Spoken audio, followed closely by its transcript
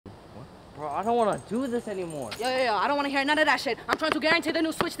Bro, I don't want to do this anymore. Yo, I don't want to hear none of that shit. I'm trying to guarantee the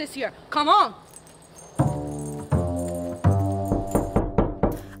new Switch this year. Come on.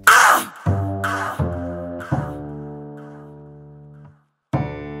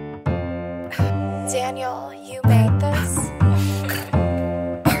 Daniel, you made this?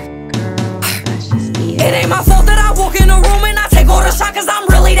 It ain't my fault that I walk in a room and I take all the shot, cause I'm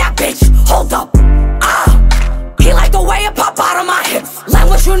really that bitch. Hold up. He like the way it pop out of my hips. Len,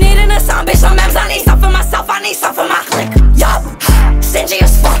 what you need in a sound, bitch? Some M's, I need stuff for myself, I need stuff for my clique. Yup, stingy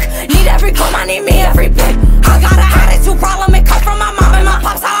as fuck. Need every crumb, I need me every bit. I got an attitude problem, it come from my mom and my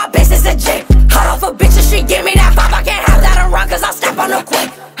pops. How I bitch is a jig. Cut off a bitch and she give me that vibe. I can't have that around cause I'll step on her quick.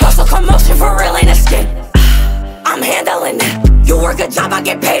 Hustle commotion for real ain't a skit. I'm handling it. You work a job, I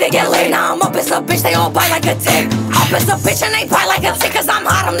get paid to get laid. Now I'm up as a bitch, they all bite like a tick. Up as a bitch and they bite like a tick. Cause I'm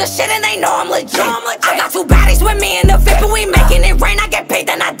hot, I'm the shit and they know I'm legit. I got two baddies with me in the VIP, but we making it rain. I get paid,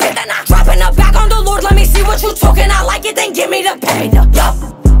 then I dip, then I dropping the back on the Lord. Let me see what you talking, I like it, then give me the pay. Yup,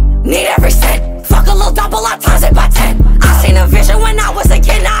 need every cent. Fuck a little double, I times it by 10. I seen a vision when I was a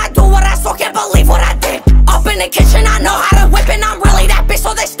kid. Now I do what I saw, can't believe what I did. Up in the kitchen, I know how to whip, and I'm really that bitch,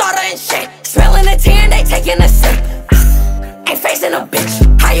 so they stuttering shit. Spilling the tea and they taking a sip. Ain't facing a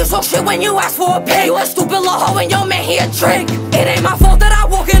bitch. How you talk shit when you ask for a pig? You a stupid little hoe and your man, he a trick. It ain't my fault that I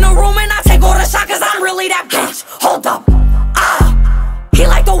walk in a room and I take all the shot, cause I'm really that bitch. Hold up. He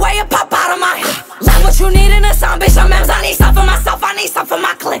like the way it pop out of my hip. Len, what you need in a sound, bitch? Some M's, I need stuff for myself, I need stuff for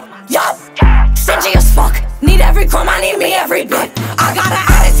my clique. Yup, stingy as fuck. Need every crumb, I need me every bit.